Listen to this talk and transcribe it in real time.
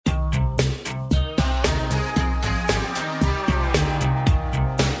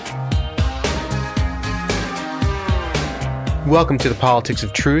Welcome to the Politics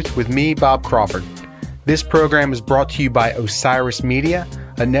of Truth with me, Bob Crawford. This program is brought to you by Osiris Media,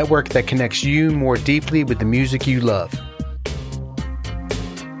 a network that connects you more deeply with the music you love.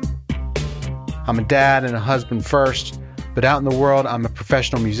 I'm a dad and a husband first, but out in the world, I'm a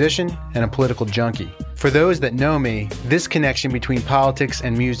professional musician and a political junkie. For those that know me, this connection between politics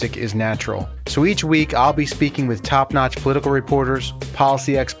and music is natural. So each week, I'll be speaking with top-notch political reporters,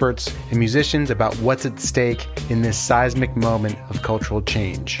 policy experts, and musicians about what's at stake in this seismic moment of cultural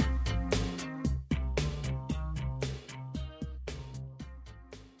change.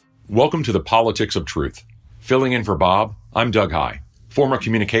 Welcome to the Politics of Truth. Filling in for Bob, I'm Doug Heye, former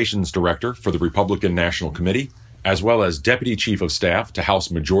communications director for the Republican National Committee, as well as Deputy Chief of Staff to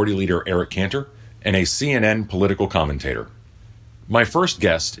House Majority Leader Eric Cantor, and a CNN political commentator. My first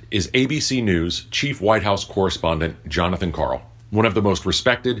guest is ABC News Chief White House Correspondent Jonathan Karl, one of the most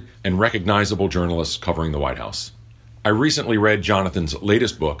respected and recognizable journalists covering the White House. I recently read Jonathan's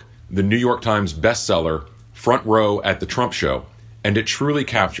latest book, the New York Times bestseller, Front Row at the Trump Show, and it truly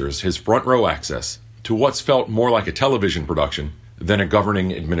captures his front row access to what's felt more like a television production than a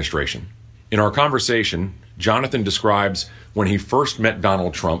governing administration. In our conversation, Jonathan describes when he first met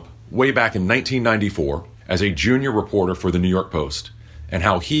Donald Trump way back in 1994 as a junior reporter for the New York Post, and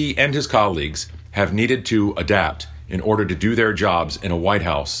how he and his colleagues have needed to adapt in order to do their jobs in a White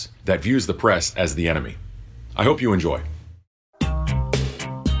House that views the press as the enemy. I hope you enjoy.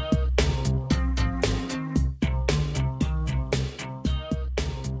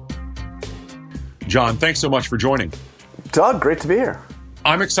 John, thanks so much for joining. Doug, great to be here.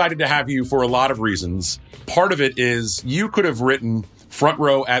 I'm excited to have you for a lot of reasons. Part of it is you could have written front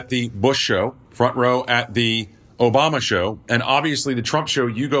row at the Bush show, front row at the Obama show, and obviously the Trump show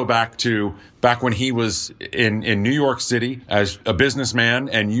you go back to back when he was in New York City as a businessman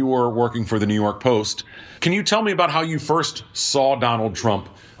and you were working for the New York Post. Can you tell me about how you first saw Donald Trump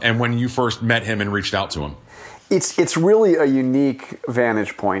and when you first met him and reached out to him? It's really a unique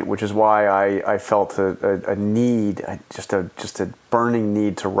vantage point, which is why I felt a need, just a burning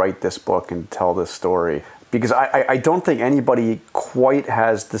need to write this book and tell this story. Because I don't think anybody quite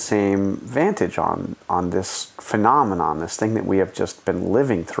has the same vantage on this phenomenon, this thing that we have just been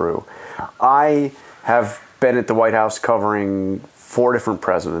living through. I have been at the White House covering 4 different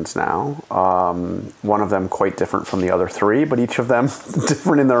presidents now, one of them quite different from the other 3, but each of them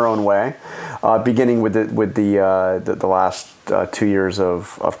different in their own way. Beginning with the last 2 years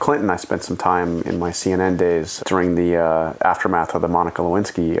of Clinton, I spent some time in my CNN days during the aftermath of the Monica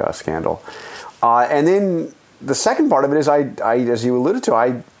Lewinsky scandal. And then the second part of it is, I, as you alluded to,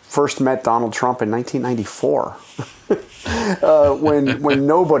 I first met Donald Trump in 1994, when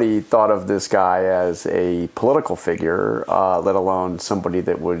nobody thought of this guy as a political figure, let alone somebody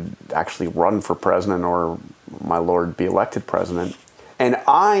that would actually run for president or, my lord, be elected president. And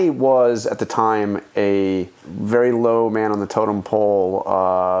I was, at the time, a very low man on the totem pole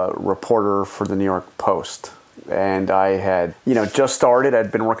reporter for the New York Post. And I had, just started.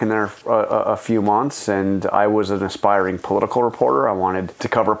 I'd been working there a few months, and I was an aspiring political reporter. I wanted to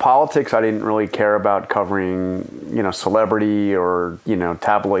cover politics. I didn't really care about covering, celebrity or,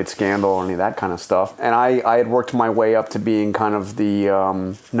 tabloid scandal or any of that kind of stuff. And I had worked my way up to being kind of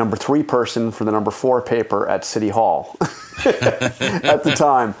the number 3 person for the number 4 paper at City Hall at the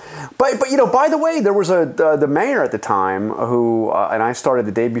time. But by the way, there was the mayor at the time who, and I started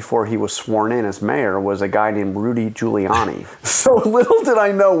the day before he was sworn in as mayor, was a guy named Rudy Giuliani. So little did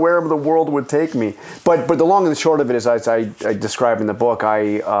I know where the world would take me. But the long and the short of it is, as I describe in the book,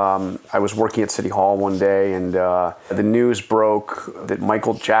 I was working at City Hall one day, and the news broke that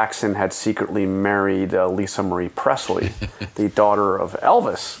Michael Jackson had secretly married Lisa Marie Presley, the daughter of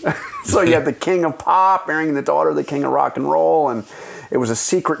Elvis. So you had the king of pop marrying the daughter of the king of rock and roll, and it was a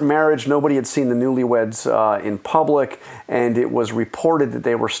secret marriage. Nobody had seen the newlyweds in public, and it was reported that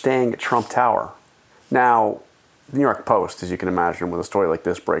they were staying at Trump Tower. Now, the New York Post, as you can imagine, with a story like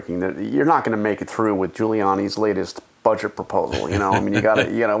this breaking, you're not going to make it through with Giuliani's latest budget proposal. I mean, you got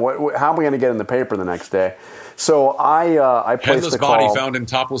to, how am I going to get in the paper the next day? So I placed Headless the call. body found in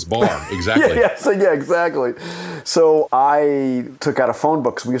topless bar. Exactly. yeah, exactly. So I took out a phone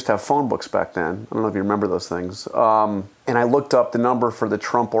book, because we used to have phone books back then. I don't know if you remember those things. And I looked up the number for the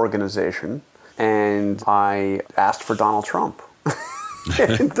Trump Organization, and I asked for Donald Trump.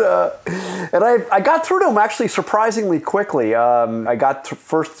 and I got through to him actually surprisingly quickly. I got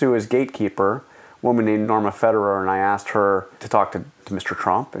first through his gatekeeper, a woman named Norma Federer, and I asked her to talk to Mr.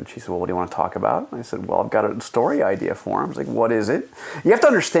 Trump, and she said, well, what do you want to talk about? And I said, well, I've got a story idea for him. I was like, what is it? You have to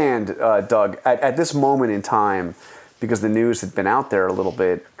understand, Doug, at this moment in time, because the news had been out there a little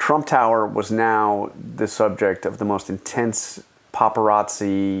bit. Trump Tower was now the subject of the most intense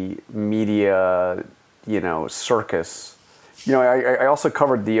paparazzi media, circus. I also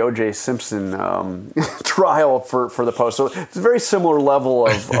covered the O.J. Simpson trial for the Post, so it's a very similar level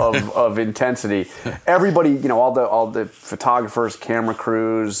of intensity. Everybody, all the photographers, camera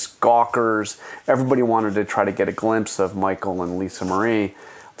crews, gawkers, everybody wanted to try to get a glimpse of Michael and Lisa Marie.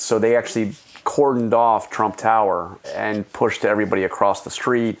 So they actually cordoned off Trump Tower and pushed everybody across the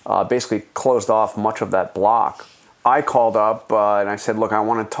street, basically closed off much of that block. I called up and I said, look, I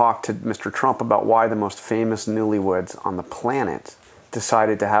want to talk to Mr. Trump about why the most famous newlyweds on the planet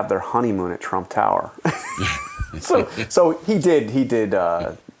decided to have their honeymoon at Trump Tower. So he did. He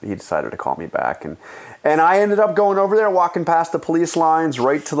decided to call me back. And I ended up going over there, walking past the police lines,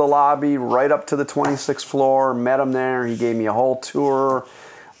 right to the lobby, right up to the 26th floor, met him there. He gave me a whole tour.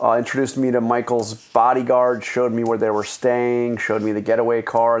 Introduced me to Michael's bodyguard, showed me where they were staying, showed me the getaway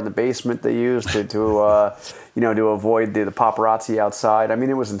car in the basement they used to avoid the paparazzi outside. I mean,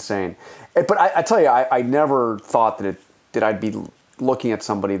 it was insane. But I tell you, I never thought that I'd be looking at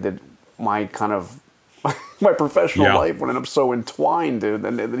somebody that my kind of my professional life would end up so entwined, dude,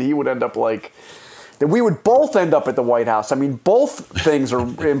 and that he would end up that we would both end up at the White House. I mean, both things are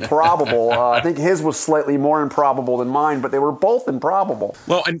improbable. I think his was slightly more improbable than mine, but they were both improbable.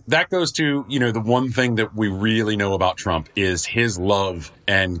 Well, and that goes to, the one thing that we really know about Trump is his love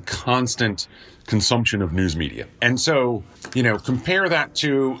and constant consumption of news media. And so, compare that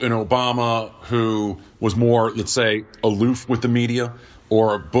to an Obama who was more, let's say, aloof with the media,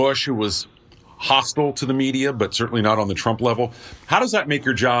 or a Bush who was hostile to the media, but certainly not on the Trump level. How does that make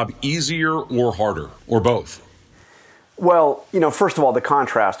your job easier or harder, or both? Well, first of all, the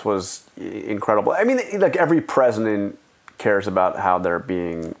contrast was incredible. I mean, like every president cares about how they're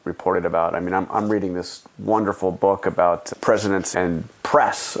being reported about. I mean, I'm reading this wonderful book about presidents and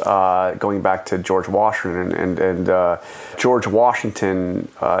press, going back to George Washington, and George Washington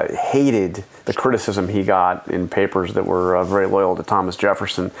hated the criticism he got in papers that were very loyal to Thomas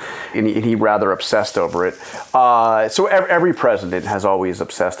Jefferson, and he rather obsessed over it. So every president has always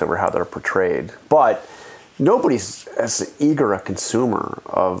obsessed over how they're portrayed, but nobody's as eager a consumer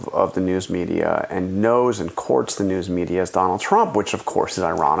of the news media and knows and courts the news media as Donald Trump, which of course is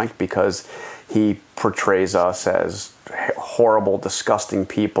ironic because he portrays us as horrible, disgusting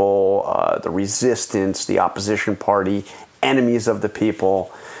people, the resistance, the opposition party, enemies of the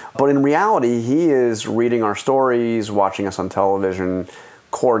people. But in reality, he is reading our stories, watching us on television,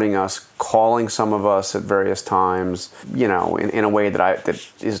 courting us, calling some of us at various times, in a way that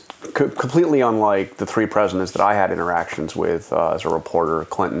is completely unlike the three presidents that I had interactions with as a reporter: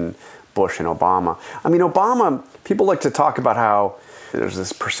 Clinton, Bush, and Obama. I mean, Obama, people like to talk about how there's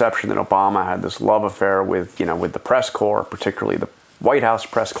this perception that Obama had this love affair with the press corps, particularly the White House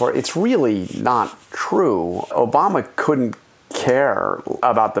press corps. It's really not true. Obama couldn't care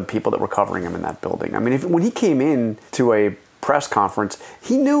about the people that were covering him in that building. I mean, when he came in to a press conference,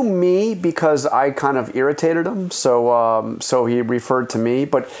 he knew me because I kind of irritated him, so he referred to me,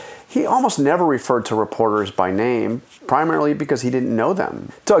 but he almost never referred to reporters by name, primarily because he didn't know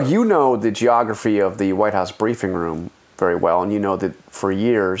them. Doug, you know the geography of the White House briefing room very well, and you know that for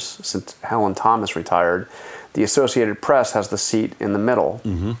years, since Helen Thomas retired, the Associated Press has the seat in the middle,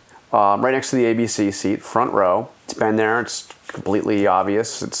 right next to the ABC seat, front row. It's been there. It's completely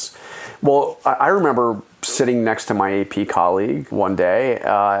obvious. I remember sitting next to my AP colleague one day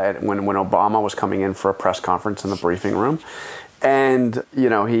when Obama was coming in for a press conference in the briefing room. And, he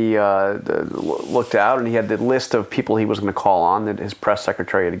looked out and he had the list of people he was going to call on that his press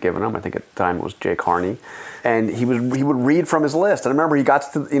secretary had given him. I think at the time it was Jay Carney. And he would read from his list. And I remember he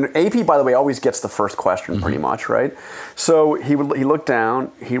got to, AP, by the way, always gets the first question pretty much, right? So he looked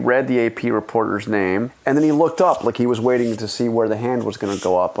down, he read the AP reporter's name, and then he looked up like he was waiting to see where the hand was going to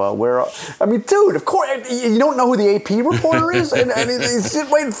go up. I mean, dude, of course, you don't know who the AP reporter is? and he's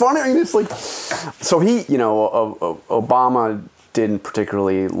just right in front of you. It's like, so Obama didn't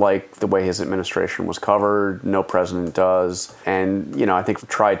particularly like the way his administration was covered. No president does. And, I think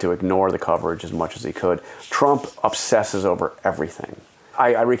tried to ignore the coverage as much as he could. Trump obsesses over everything.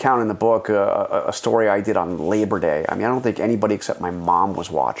 I recount in the book a story I did on Labor Day. I mean, I don't think anybody except my mom was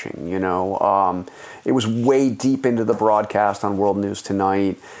watching, It was way deep into the broadcast on World News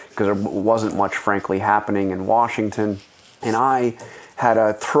Tonight because there wasn't much, frankly, happening in Washington. And I had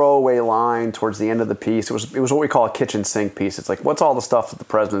a throwaway line towards the end of the piece. It was what we call a kitchen sink piece. It's like, what's all the stuff that the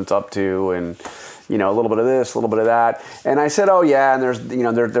president's up to, and a little bit of this, a little bit of that. And I said, oh yeah, and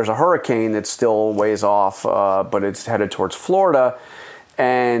there's a hurricane that's still ways off, but it's headed towards Florida.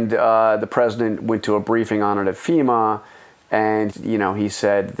 And the president went to a briefing on it at FEMA, and, he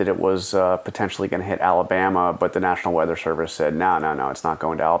said that it was potentially going to hit Alabama, but the National Weather Service said, no, it's not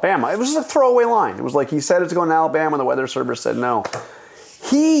going to Alabama. It was a throwaway line. It was like he said it's going to Alabama, and the Weather Service said no.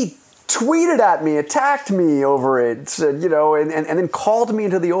 He tweeted at me, attacked me over it, said, and then called me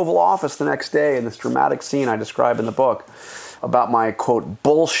into the Oval Office the next day in this dramatic scene I describe in the book about my, quote,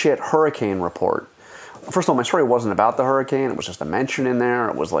 bullshit hurricane report. First of all, my story wasn't about the hurricane. It was just a mention in there.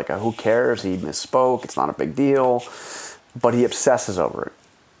 It was like, who cares? He misspoke. It's not a big deal. But he obsesses over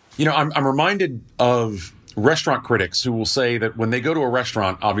it. I'm reminded of restaurant critics who will say that when they go to a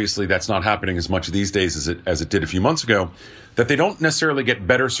restaurant, obviously that's not happening as much these days as it did a few months ago, that they don't necessarily get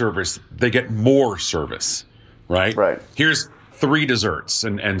better service. They get more service, right? Right. Here's 3 desserts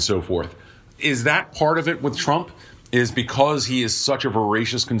and so forth. Is that part of it with Trump? Is because he is such a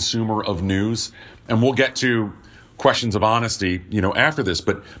voracious consumer of news, and we'll get to questions of honesty, after this,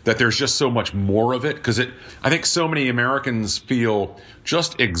 but that there's just so much more of it? Because I think so many Americans feel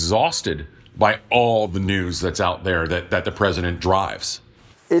just exhausted by all the news that's out there that the president drives.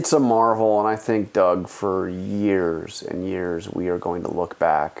 It's a marvel, and I think, Doug, for years and years, we are going to look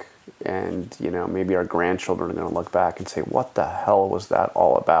back, and, maybe our grandchildren are going to look back and say, what the hell was that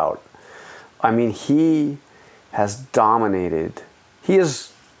all about? I mean, he has dominated. He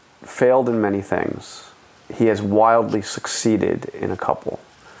has failed in many things. He has wildly succeeded in a couple.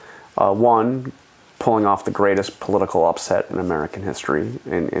 One, pulling off the greatest political upset in American history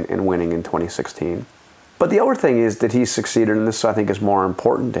and winning in 2016. But the other thing is that he's succeeded, and this I think is more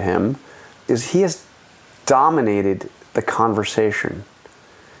important to him, is he has dominated the conversation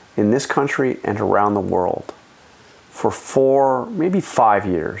in this country and around the world for 4, maybe 5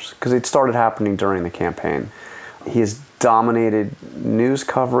 years, because it started happening during the campaign. He has dominated news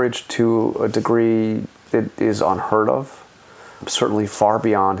coverage to a degree that is unheard of, certainly far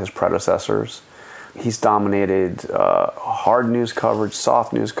beyond his predecessors. He's dominated hard news coverage,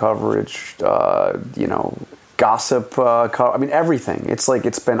 soft news coverage, gossip, everything. It's like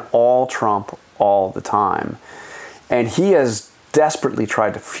it's been all Trump all the time. And he has desperately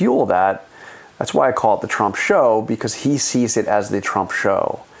tried to fuel that. That's why I call it the Trump show, because he sees it as the Trump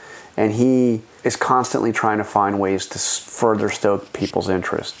show. And he is constantly trying to find ways to further stoke people's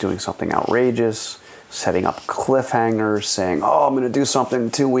interest, doing something outrageous, setting up cliffhangers, saying, I'm going to do something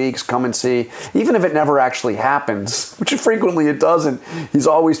in 2 weeks, come and see. Even if it never actually happens, which frequently it doesn't, he's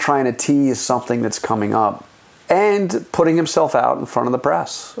always trying to tease something that's coming up. And putting himself out in front of the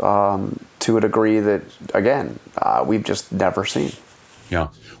press to a degree that, again, we've just never seen. Yeah.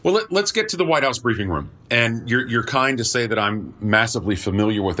 Well, let's get to the White House briefing room. And you're kind to say that I'm massively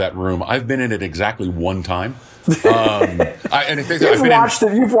familiar with that room. I've been in it exactly one time. You've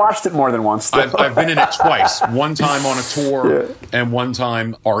watched it more than once. I've been in it twice. One time on a tour, and one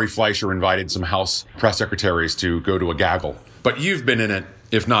time Ari Fleischer invited some House press secretaries to go to a gaggle. But you've been in it,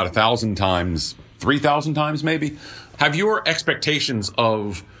 if not 1,000 times, 3,000 times maybe. Have your expectations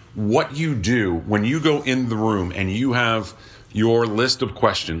of what you do when you go in the room and you have your list of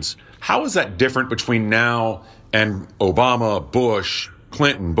questions, how is that different between now and Obama, Bush,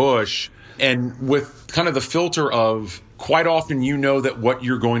 Clinton, Bush, and with kind of the filter of quite often that what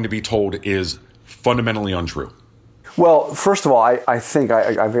you're going to be told is fundamentally untrue? Well, first of all, I think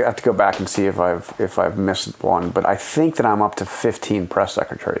I have to go back and see if I've missed one, but I think that I'm up to 15 press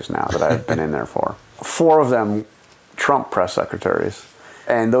secretaries now that I've been in there for. 4 of them Trump press secretaries,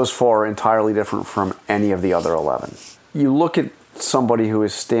 and those 4 are entirely different from any of the other 11. You look at somebody who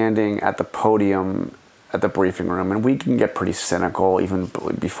is standing at the podium at the briefing room, and we can get pretty cynical even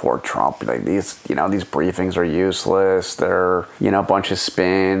before Trump. Like these briefings are useless. They're, a bunch of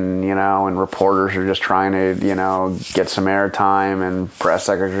spin, and reporters are just trying to, get some airtime, and press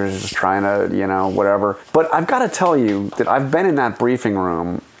secretaries are just trying to, whatever. But I've got to tell you that I've been in that briefing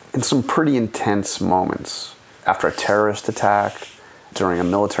room in some pretty intense moments. After a terrorist attack, during a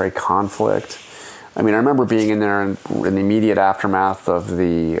military conflict. I remember being in there in the immediate aftermath of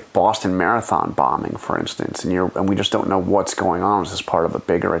the Boston Marathon bombing, for instance, and we just don't know what's going on. Is this part of a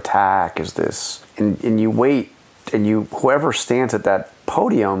bigger attack? Is this... And you wait, and whoever stands at that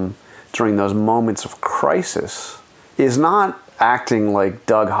podium during those moments of crisis is not acting like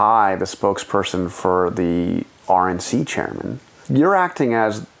Doug Heye, the spokesperson for the RNC chairman. You're acting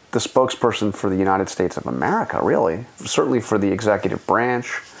as the spokesperson for the United States of America, really. Certainly for the executive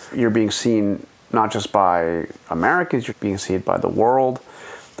branch. You're being seen not just by Americans, you're being seen by the world.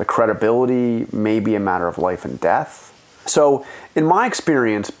 The credibility may be a matter of life and death. So in my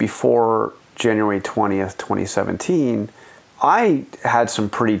experience before January 20th, 2017, I had some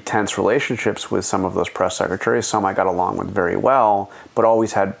pretty tense relationships with some of those press secretaries. Some I got along with very well, but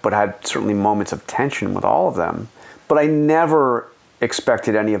had certainly moments of tension with all of them. But I never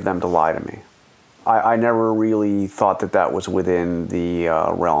expected any of them to lie to me. I never really thought that was within the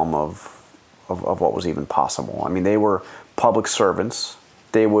realm of what was even possible. I mean, they were public servants.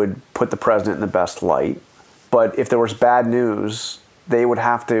 They would put the president in the best light. But if there was bad news, they would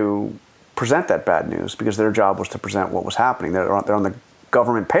have to present that bad news because their job was to present what was happening. They're on the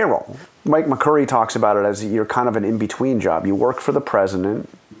government payroll. Mike McCurry talks about it as you're kind of an in-between job. You work for the president,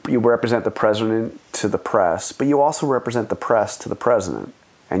 you represent the president to the press, but you also represent the press to the president.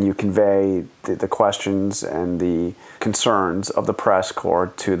 And you convey the questions and the concerns of the press corps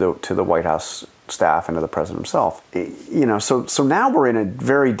to the White House staff and to the president himself. So now we're in a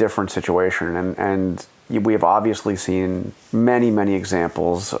very different situation, and we have obviously seen many, many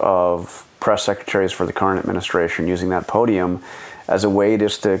examples of press secretaries for the current administration using that podium as a way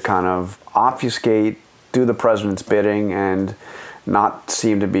just to kind of obfuscate, do the president's bidding, and not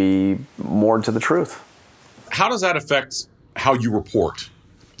seem to be moored to the truth. How does that affect how you report?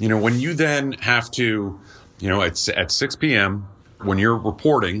 When you then have to, at 6 p.m., when you're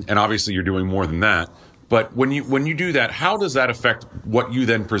reporting, and obviously you're doing more than that, but when you do that, how does that affect what you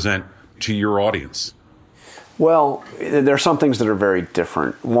then present to your audience? Well, there are some things that are very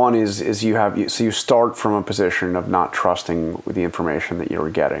different. One is you start from a position of not trusting the information that you're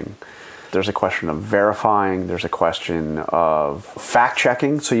getting. There's a question of verifying. There's a question of fact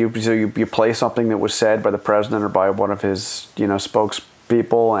checking. So you play something that was said by the president or by one of his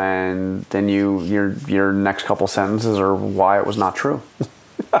spokespeople, and then your next couple sentences are why it was not true.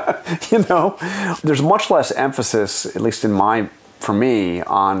 There's much less emphasis, at least for me,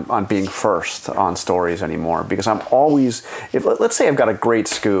 on being first on stories anymore, because I'm always, let's say I've got a great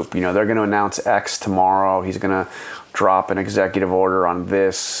scoop, they're going to announce X tomorrow, he's going to drop an executive order on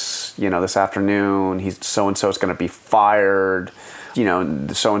this, this afternoon, so-and-so is going to be fired,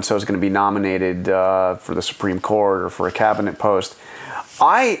 so-and-so is going to be nominated for the Supreme Court or for a cabinet post.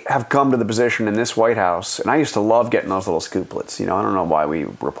 I have come to the position in this White House, and I used to love getting those little scooplets. I don't know why we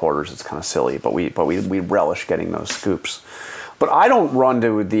reporters, it's kind of silly, but we relish getting those scoops. But I don't run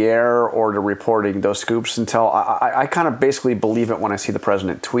to the air or to reporting those scoops until I kind of basically believe it when I see the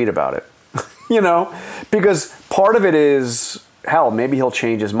president tweet about it. Because part of it is, hell, maybe he'll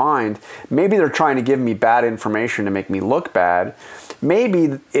change his mind. Maybe they're trying to give me bad information to make me look bad.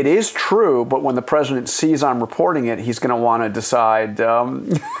 Maybe it is true, but when the president sees I'm reporting it, he's going to want to decide,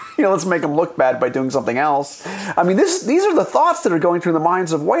 let's make him look bad by doing something else. I mean, these are the thoughts that are going through the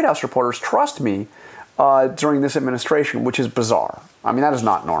minds of White House reporters, trust me, during this administration, which is bizarre. I mean, that is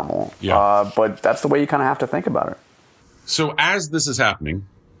not normal. Yeah. But that's the way you kind of have to think about it. So as this is happening,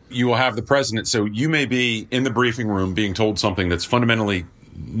 you will have the president. So you may be in the briefing room being told something that's fundamentally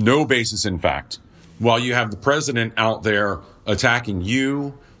no basis in fact, while you have the president out there attacking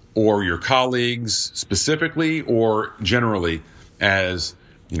you or your colleagues specifically or generally as,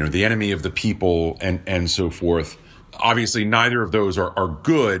 the enemy of the people and so forth. Obviously, neither of those are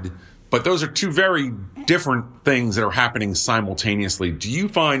good, but those are two very different things that are happening simultaneously. Do you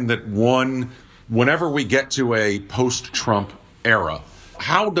find that whenever we get to a post-Trump era,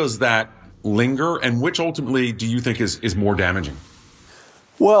 how does that linger, and which ultimately do you think is more damaging?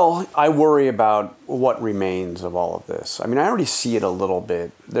 Well, I worry about what remains of all of this. I mean, I already see it a little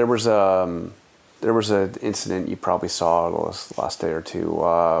bit. There was an incident you probably saw the last day or two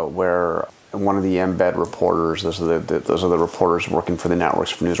where one of the embed reporters, those are the reporters working for the networks,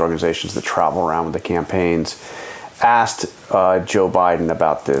 for news organizations that travel around with the campaigns, asked Joe Biden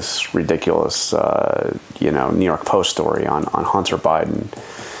about this ridiculous, New York Post story on Hunter Biden.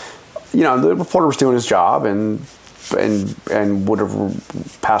 The reporter was doing his job and would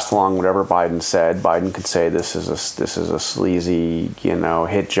have passed along whatever Biden said. Biden could say this is a sleazy,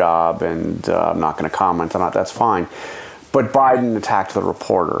 hit job, and I'm not going to comment on it. That's fine. But Biden attacked the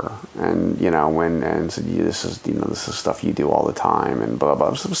reporter, and said, this is stuff you do all the time, and blah blah.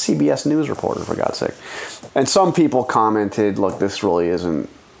 It was a CBS News reporter, for God's sake. And some people commented, "Look, this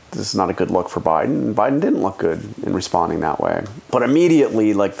is not a good look for Biden." And Biden didn't look good in responding that way. But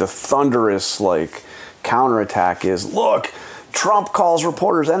immediately, the thunderous counterattack is, look, Trump calls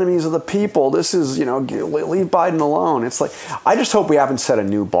reporters enemies of the people. This is, leave Biden alone. It's I just hope we haven't set a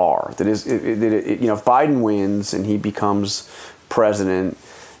new bar. That is, if Biden wins and he becomes president,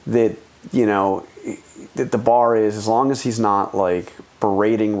 that the bar is, as long as he's not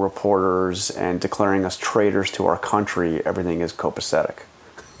berating reporters and declaring us traitors to our country, everything is copacetic.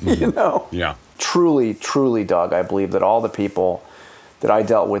 Mm-hmm. Yeah. Truly, Doug, I believe that all the people that I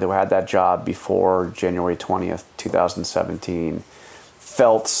dealt with who had that job before January 20th, 2017,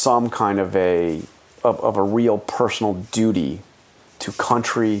 felt some kind of a real personal duty to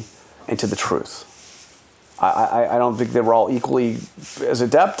country and to the truth. I don't think they were all equally as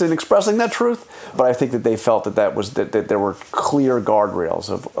adept in expressing that truth, but I think that they felt that there were clear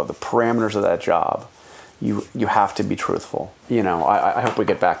guardrails of the parameters of that job. You have to be truthful. I hope we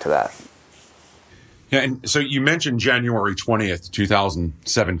get back to that. Yeah, and so you mentioned January 20th,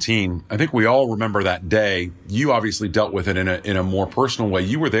 2017. I think we all remember that day. You obviously dealt with it in a more personal way.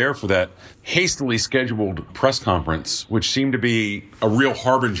 You were there for that hastily scheduled press conference, which seemed to be a real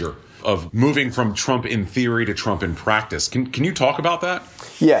harbinger of moving from Trump in theory to Trump in practice. Can you talk about that?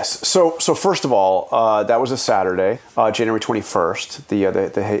 Yes. So first of all, that was a Saturday, January 21st,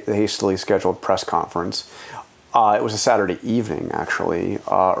 the hastily scheduled press conference. It was a Saturday evening, actually,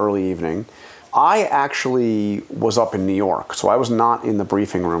 early evening. I actually was up in New York, so I was not in the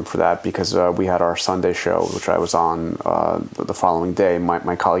briefing room for that because we had our Sunday show, which I was on the following day.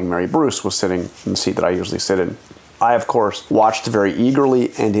 My colleague Mary Bruce was sitting in the seat that I usually sit in. I, of course, watched very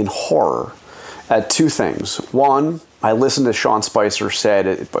eagerly and in horror at two things. One, I listened to Sean Spicer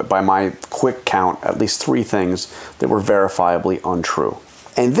said, by my quick count, at least three things that were verifiably untrue.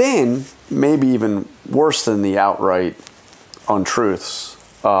 And then, maybe even worse than the outright untruths,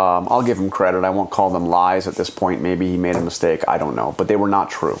 I'll give him credit. I won't call them lies at this point. Maybe he made a mistake. I don't know. But they were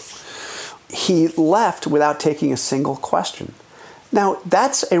not true. He left without taking a single question. Now,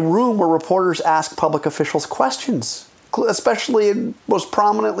 that's a room where reporters ask public officials questions, especially and most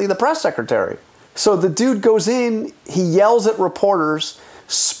prominently the press secretary. So the dude goes in, he yells at reporters,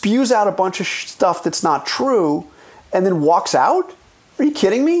 spews out a bunch of stuff that's not true, and then walks out? Are you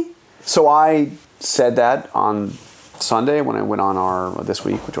kidding me? So I said that on Sunday when I went on our This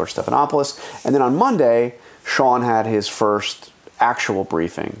Week with George Stephanopoulos. And then on Monday, Sean had his first actual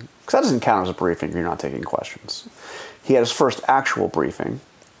briefing. Because that doesn't count as a briefing if you're not taking questions. He had his first actual briefing,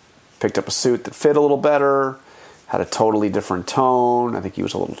 picked up a suit that fit a little better, had a totally different tone. I think he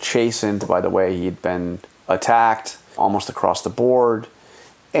was a little chastened by the way he'd been attacked almost across the board.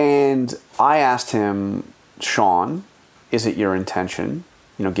 And I asked him, Sean, is it your intention,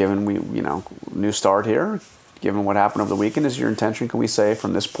 given new start here, given what happened over the weekend, is your intention, can we say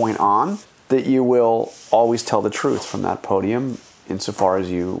from this point on, that you will always tell the truth from that podium insofar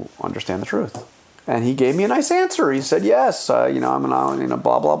as you understand the truth? And he gave me a nice answer. He said, yes, I'm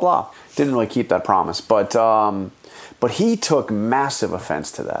blah, blah, blah. Didn't really keep that promise. But he took massive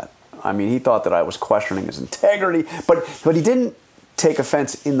offense to that. I mean, he thought that I was questioning his integrity. But he didn't take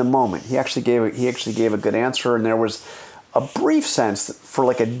offense in the moment. He actually gave a good answer. And there was a brief sense for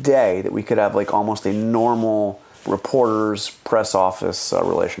like a day that we could have like almost a normal reporters press office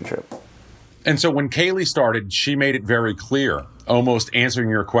relationship. And so when Kayleigh started, she made it very clear, almost answering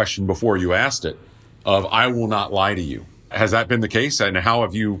your question before you asked it, of I will not lie to you. Has that been the case? And how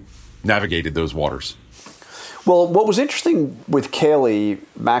have you navigated those waters? Well, what was interesting with Kayleigh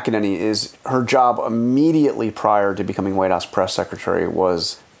McEnany is her job immediately prior to becoming White House press secretary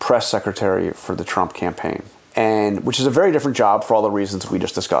was press secretary for the Trump campaign. And which is a very different job for all the reasons we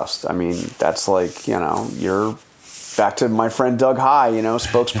just discussed. I mean, that's like, you're back to my friend Doug High,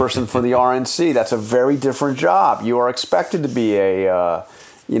 spokesperson for the RNC. That's a very different job. You are expected to be a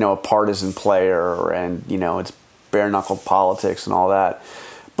partisan player, and it's bare-knuckle politics and all that.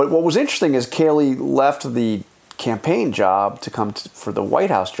 But what was interesting is Kayleigh left the campaign job to come for the White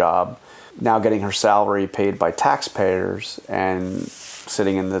House job, now getting her salary paid by taxpayers and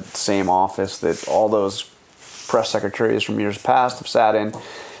sitting in the same office that all those press secretaries from years past have sat in,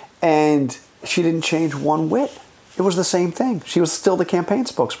 and she didn't change one whit. It was the same thing. She was still the campaign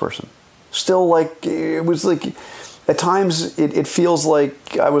spokesperson. Still it was like, at times it feels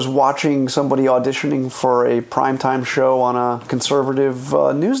like I was watching somebody auditioning for a primetime show on a conservative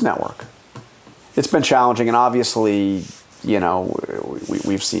news network. It's been challenging, and obviously,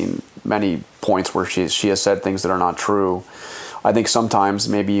 we've seen many points where she has said things that are not true. I think sometimes,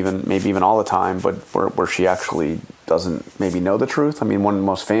 maybe even all the time, but where she actually doesn't maybe know the truth. I mean,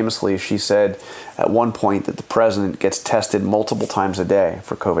 most famously, she said at one point that the president gets tested multiple times a day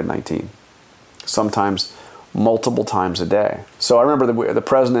for COVID-19. Sometimes multiple times a day. So I remember the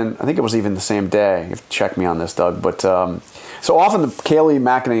president, I think it was even the same day, you have to check me on this, Doug, but so often Kayleigh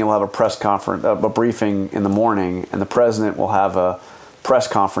McEnany will have a press conference, a briefing in the morning, and the president will have a press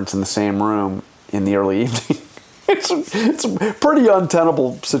conference in the same room in the early evening. It's a pretty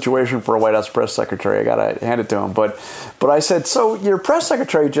untenable situation for a White House press secretary. I got to hand it to him. But I said, so your press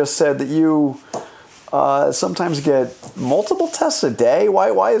secretary just said that you sometimes get multiple tests a day.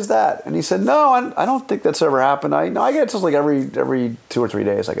 Why is that? And he said, no, I don't think that's ever happened. I get just like every 2 or 3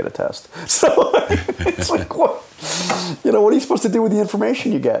 days I get a test. So it's like, what? What are you supposed to do with the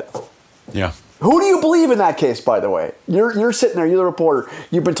information you get? Yeah. Who do you believe in that case, by the way? You're sitting there, you're the reporter.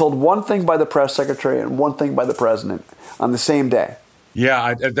 You've been told one thing by the press secretary and one thing by the president on the same day.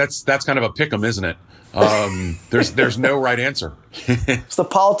 Yeah, that's kind of a pick'em, isn't it? There's no right answer. It's the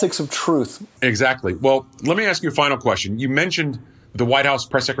politics of truth. Exactly. Well, let me ask you a final question. You mentioned the White House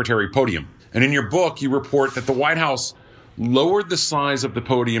press secretary podium, and in your book, you report that the White House lowered the size of the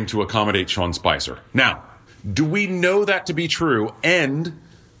podium to accommodate Sean Spicer. Now, do we know that to be true? And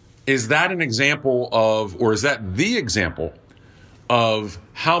is that an example of, or is that the example of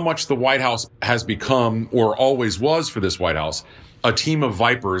how much the White House has become, or always was for this White House, a team of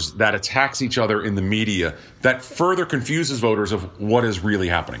vipers that attacks each other in the media that further confuses voters of what is really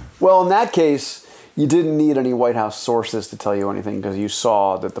happening? Well, in that case, you didn't need any White House sources to tell you anything because you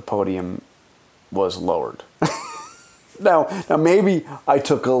saw that the podium was lowered. Now, maybe I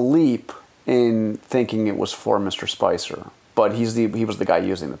took a leap in thinking it was for Mr. Spicer, but he was the guy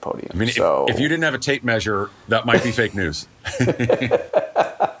using the podium. I mean, so, if you didn't have a tape measure, that might be fake news.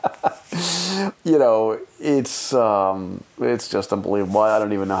 It's just unbelievable. I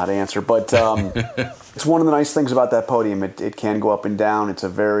don't even know how to answer, but it's one of the nice things about that podium. It can go up and down. It's a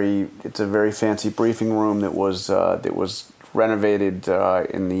very fancy briefing room that was renovated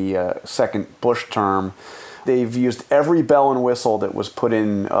in the second Bush term. They've used every bell and whistle that was put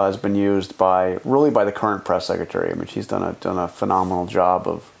in, has been used by the current press secretary. I mean, she's done a phenomenal job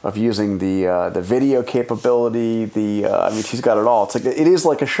of using the video capability. She's got it all. It is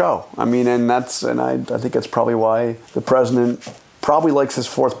like a show. I mean, I think that's probably why the president probably likes his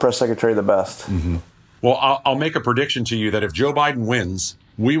fourth press secretary the best. Mm-hmm. Well, I'll make a prediction to you that if Joe Biden wins,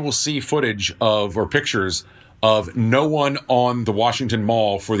 we will see footage or pictures of no one on the Washington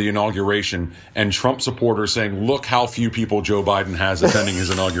Mall for the inauguration and Trump supporters saying, look how few people Joe Biden has attending his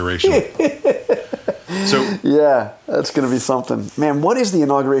inauguration. So, yeah, that's going to be something. Man, what is the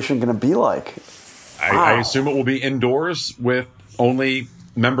inauguration going to be like? I assume it will be indoors with only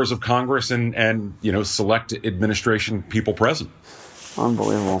members of Congress and select administration people present.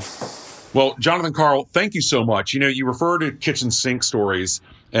 Unbelievable. Well, Jonathan Karl, thank you so much. You refer to kitchen sink stories,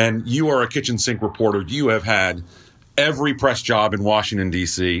 and you are a kitchen sink reporter. You have had every press job in Washington,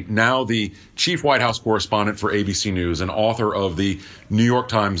 D.C., now the chief White House correspondent for ABC News and author of the New York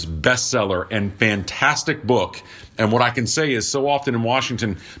Times bestseller and fantastic book. And what I can say is so often in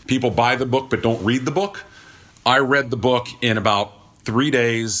Washington, people buy the book but don't read the book. I read the book in about 3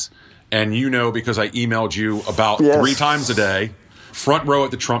 days, and because I emailed you about 3 times a day, front row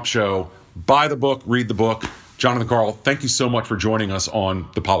at the Trump show. Buy the book, read the book. Jonathan Karl, thank you so much for joining us on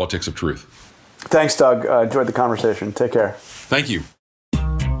The Politics of Truth. Thanks, Doug. Enjoyed the conversation. Take care. Thank you.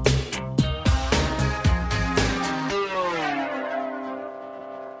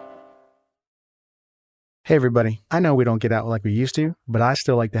 Hey everybody, I know we don't get out like we used to, but I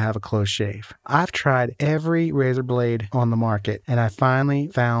still like to have a close shave. I've tried every razor blade on the market, and I finally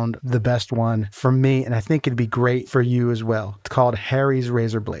found the best one for me, and I think it'd be great for you as well. It's called Harry's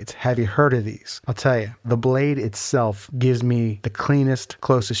Razor Blades. Have you heard of these? I'll tell you, the blade itself gives me the cleanest,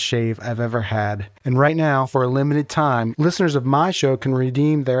 closest shave I've ever had. And right now, for a limited time, listeners of my show can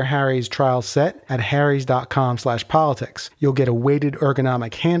redeem their Harry's trial set at harrys.com/politics. You'll get a weighted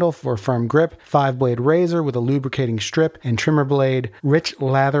ergonomic handle for a firm grip, 5-blade razor with a lubricating strip and trimmer blade, rich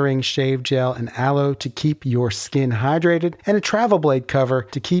lathering shave gel and aloe to keep your skin hydrated, and a travel blade cover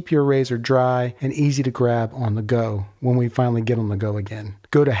to keep your razor dry and easy to grab on the go when we finally get on the go again.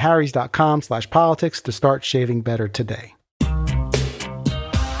 Go to harrys.com/politics to start shaving better today.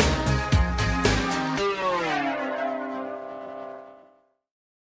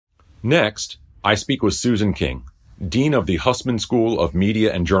 Next, I speak with Susan King, Dean of the Hussman School of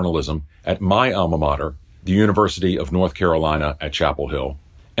Media and Journalism at my alma mater, the University of North Carolina at Chapel Hill,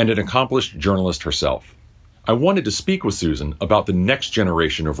 and an accomplished journalist herself. I wanted to speak with Susan about the next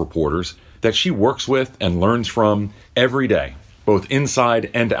generation of reporters that she works with and learns from every day, both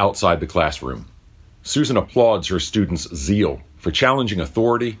inside and outside the classroom. Susan applauds her students' zeal for challenging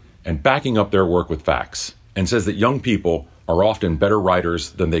authority and backing up their work with facts, and says that young people are often better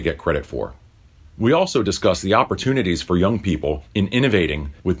writers than they get credit for. We also discuss the opportunities for young people in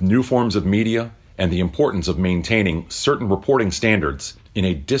innovating with new forms of media and the importance of maintaining certain reporting standards in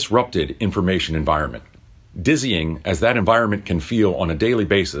a disrupted information environment. Dizzying as that environment can feel on a daily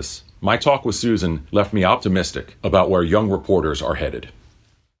basis, my talk with Susan left me optimistic about where young reporters are headed.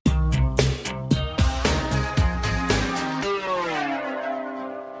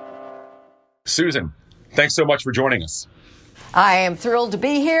 Susan, thanks so much for joining us. I am thrilled to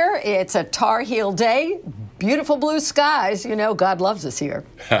be here. It's a Tar Heel day. Beautiful blue skies. You know, God loves us here.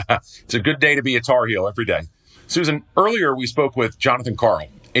 It's a good day to be a Tar Heel every day. Susan, earlier we spoke with Jonathan Karl,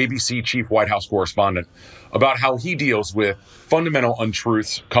 ABC chief White House correspondent, about how he deals with fundamental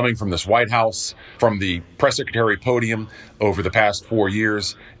untruths coming from this White House, from the press secretary podium over the past 4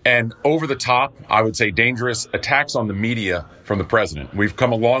 years, and over the top, I would say dangerous attacks on the media from the president. We've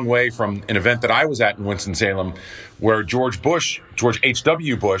come a long way from an event that I was at in Winston-Salem where George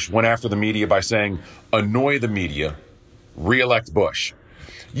H.W. Bush went after the media by saying, annoy the media, re-elect Bush.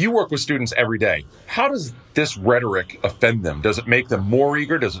 You work with students every day. How does this rhetoric offend them? Does it make them more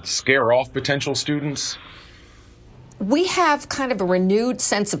eager? Does it scare off potential students? We have kind of a renewed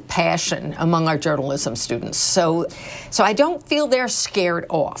sense of passion among our journalism students. So I don't feel they're scared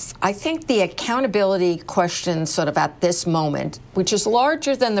off. I think the accountability question sort of at this moment, which is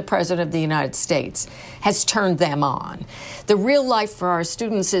larger than the President of the United States, has turned them on. The real life for our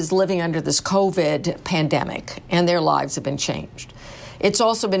students is living under this COVID pandemic, and their lives have been changed. It's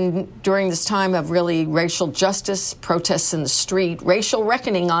also been during this time of really racial justice, protests in the street, racial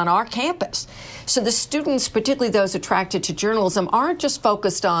reckoning on our campus. So the students, particularly those attracted to journalism, aren't just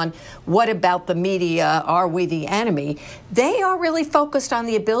focused on what about the media, are we the enemy? They are really focused on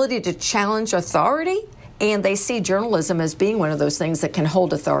the ability to challenge authority, and they see journalism as being one of those things that can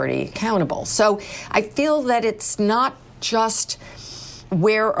hold authority accountable. So I feel that it's not just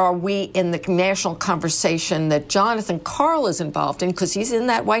where are we in the national conversation that Jonathan Karl is involved in, because he's in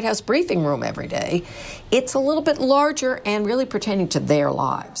that White House briefing room every day. It's a little bit larger and really pertaining to their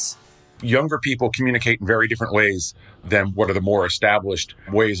lives. Younger people communicate in very different ways than what are the more established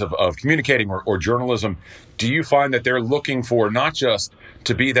ways of communicating or journalism. Do you find that they're looking for not just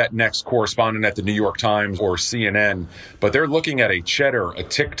to be that next correspondent at the New York Times or CNN, but they're looking at a Cheddar, a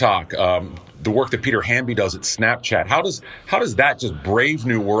TikTok, the work that Peter Hamby does at Snapchat? How does that just brave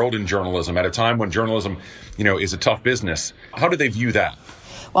new world in journalism at a time when journalism, is a tough business? How do they view that?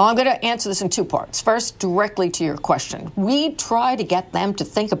 Well, I'm going to answer this in two parts. First, directly to your question. We try to get them to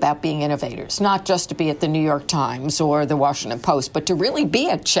think about being innovators, not just to be at the New York Times or the Washington Post, but to really be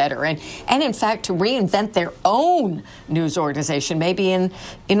at Cheddar and in fact, to reinvent their own news organization, maybe in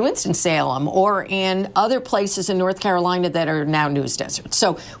Winston-Salem or in other places in North Carolina that are now news deserts.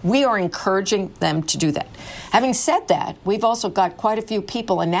 So we are encouraging them to do that. Having said that, we've also got quite a few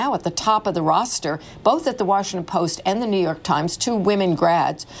people, and now at the top of the roster, both at the Washington Post and the New York Times, 2 women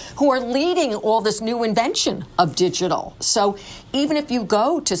grads, who are leading all this new invention of digital. So even if you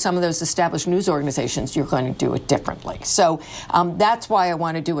go to some of those established news organizations, you're going to do it differently. So that's why I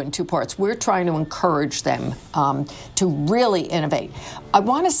want to do it in 2 parts. We're trying to encourage them to really innovate. I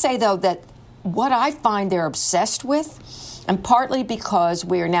want to say, though, that what I find they're obsessed with, and partly because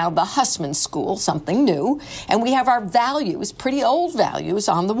we are now the Hussman School, something new, and we have our values, pretty old values,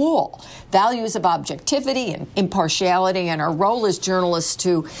 on the wall. Values of objectivity and impartiality, and our role as journalists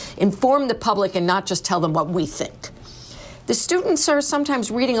to inform the public and not just tell them what we think. The students are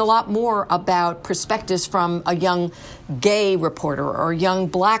sometimes reading a lot more about perspectives from a young gay reporter or a young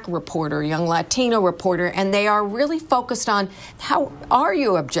black reporter, young Latino reporter, and they are really focused on how are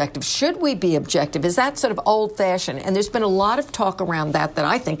you objective? Should we be objective? Is that sort of old-fashioned? And there's been a lot of talk around that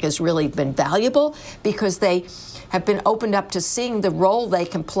I think has really been valuable, because they have been opened up to seeing the role they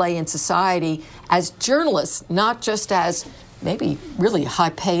can play in society as journalists, not just as maybe really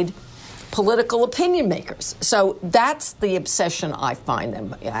high-paid political opinion makers. So that's the obsession I find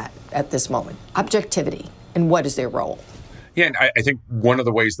them at this moment. Objectivity, and what is their role? Yeah, and I think one of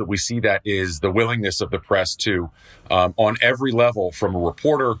the ways that we see that is the willingness of the press to, on every level, from a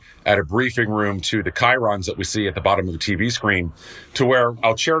reporter at a briefing room to the chyrons that we see at the bottom of the TV screen, to where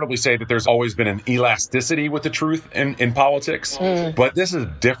I'll charitably say that there's always been an elasticity with the truth in politics. But this is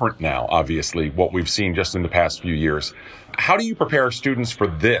different now, obviously, what we've seen just in the past few years. How do you prepare students for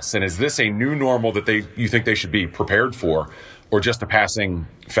this? And is this a new normal that you think they should be prepared for, or just a passing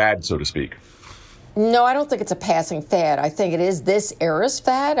fad, so to speak? No, I don't think it's a passing fad. I think it is this era's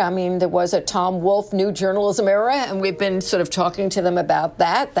fad. I mean, there was a Tom Wolfe new journalism era, and we've been sort of talking to them about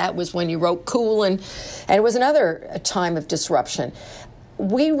that. That was when you wrote Cool, and it was another time of disruption.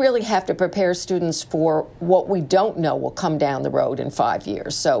 We really have to prepare students for what we don't know will come down the road in 5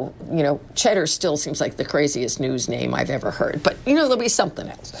 years. So, Cheddar still seems like the craziest news name I've ever heard. But, there'll be something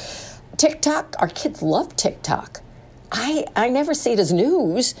else. TikTok, our kids love TikTok. I never see it as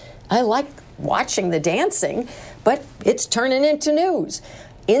news. I like watching the dancing, but it's turning into news.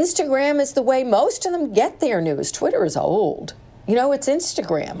 Instagram is the way most of them get their news. Twitter is old. It's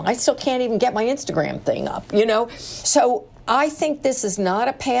Instagram. I still can't even get my Instagram thing up, So I think this is not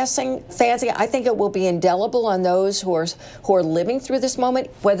a passing fancy. I think it will be indelible on those who are living through this moment,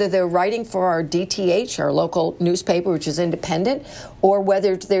 whether they're writing for our DTH, our local newspaper, which is independent, or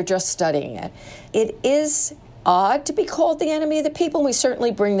whether they're just studying it. It is odd to be called the enemy of the people, and we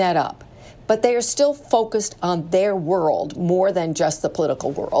certainly bring that up. But they are still focused on their world more than just the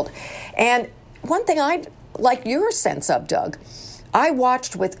political world. And one thing I'd like your sense of, Doug, I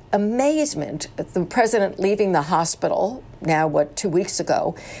watched with amazement the president leaving the hospital, now, 2 weeks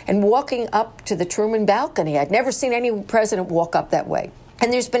ago, and walking up to the Truman balcony. I'd never seen any president walk up that way.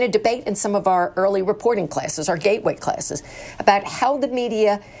 And there's been a debate in some of our early reporting classes, our gateway classes, about how the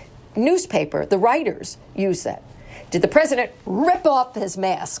media, newspaper, the writers use that. Did the president rip off his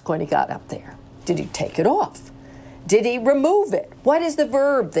mask when he got up there? Did he take it off? Did he remove it? What is the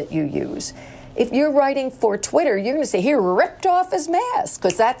verb that you use? If you're writing for Twitter, you're going to say, he ripped off his mask,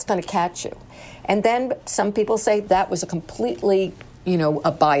 because that's going to catch you. And then some people say that was a completely,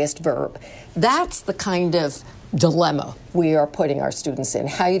 a biased verb. That's the kind of dilemma we are putting our students in,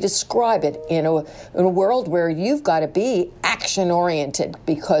 how you describe it in a world where you've got to be action-oriented,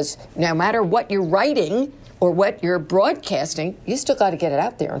 because no matter what you're writing or what you're broadcasting, you still got to get it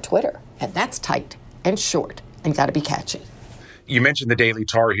out there on Twitter. And that's tight and short and got to be catchy. You mentioned the Daily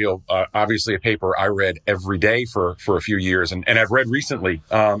Tar Heel, obviously a paper I read every day for a few years, and I've read recently,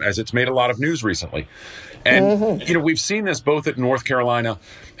 as it's made a lot of news recently. And, we've seen this both at North Carolina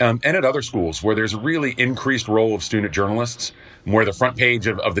and at other schools where there's a really increased role of student journalists, where the front page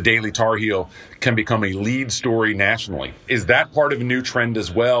of the Daily Tar Heel can become a lead story nationally. Is that part of a new trend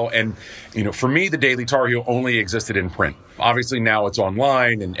as well? And, for me, the Daily Tar Heel only existed in print. Obviously, now it's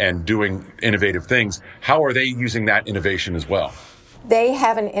online and doing innovative things. How are they using that innovation as well? They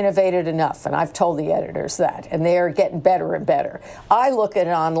haven't innovated enough, and I've told the editors that, and they're getting better and better. I look at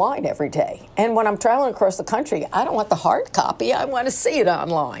it online every day, and when I'm traveling across the country, I don't want the hard copy. I want to see it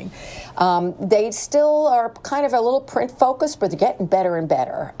online. They still are kind of a little print focused, but they're getting better and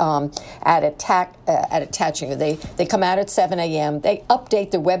better at attaching. They come out at 7 a.m. They update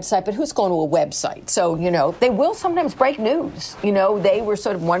their website, but who's going to a website? So, they will sometimes break news. They were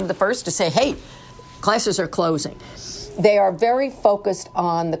sort of one of the first to say, hey, classes are closing. They are very focused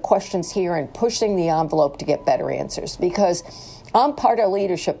on the questions here and pushing the envelope to get better answers, because I'm part of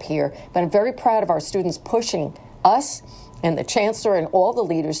leadership here, but I'm very proud of our students pushing us and the chancellor and all the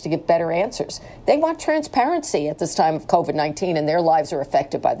leaders to get better answers. They want transparency at this time of COVID-19, and their lives are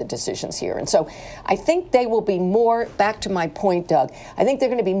affected by the decisions here. And so I think they will be more, back to my point, Doug, I think they're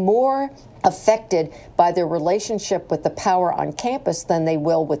going to be more affected by their relationship with the power on campus than they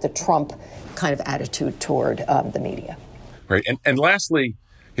will with the Trump kind of attitude toward the media. Right. And lastly,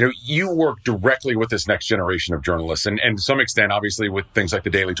 you work directly with this next generation of journalists, and to some extent, obviously, with things like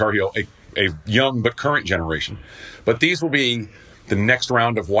the Daily Tar Heel, a young but current generation. But these will be the next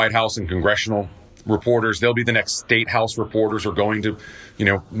round of White House and congressional reporters. They'll be the next state house reporters, or going to,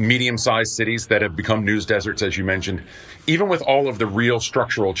 medium-sized cities that have become news deserts, as you mentioned. Even with all of the real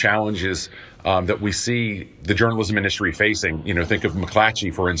structural challenges that we see the journalism industry facing, think of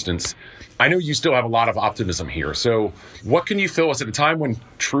McClatchy, for instance. I know you still have a lot of optimism here. So what can you fill us at a time when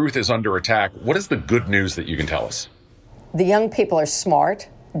truth is under attack? What is the good news that you can tell us? The young people are smart.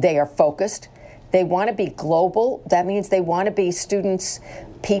 They are focused. They want to be global. That means they want to be students,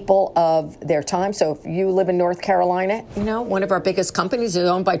 people of their time. So if you live in North Carolina, one of our biggest companies is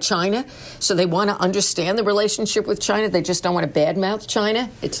owned by China. So they want to understand the relationship with China. They just don't want to badmouth China.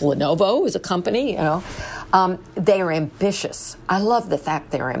 It's Lenovo is a company, They are ambitious. I love the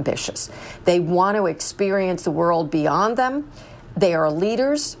fact they're ambitious. They want to experience the world beyond them. They are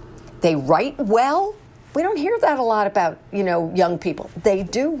leaders. They write well. We don't hear that a lot about, young people. They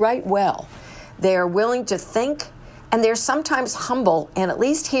do write well. They are willing to think, and they're sometimes humble. And at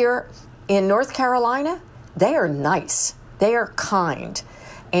least here in North Carolina, they are nice. They are kind.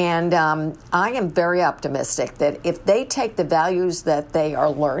 And I am very optimistic that if they take the values that they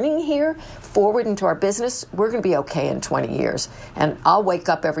are learning here forward into our business, we're going to be okay in 20 years. And I'll wake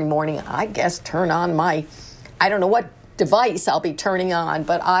up every morning and I guess turn on I don't know what device I'll be turning on,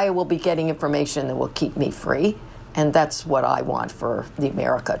 but I will be getting information that will keep me free. And that's what I want for the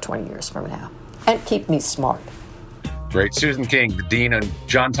America 20 years from now. And keep me smart. Great. Susan King, the Dean, and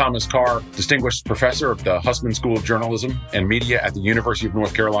John Thomas Carr, Distinguished Professor of the Hussman School of Journalism and Media at the University of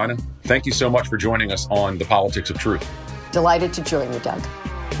North Carolina. Thank you so much for joining us on The Politics of Truth. Delighted to join you, Doug.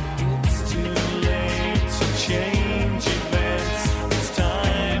 It's too late to change events. It's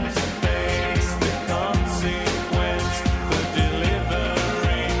time to face the consequence for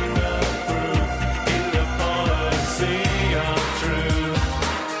delivering the proof in the policy of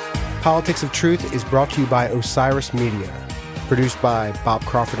truth. Politics of Truth is brought to you by Osiris Media. Produced by Bob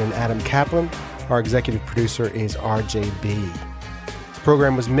Crawford and Adam Kaplan. Our executive producer is RJB. The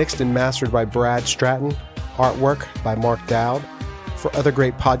program was mixed and mastered by Brad Stratton. Artwork by Mark Dowd. For other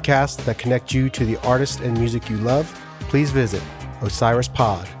great podcasts that connect you to the artists and music you love, please visit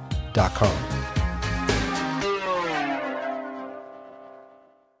osirispod.com.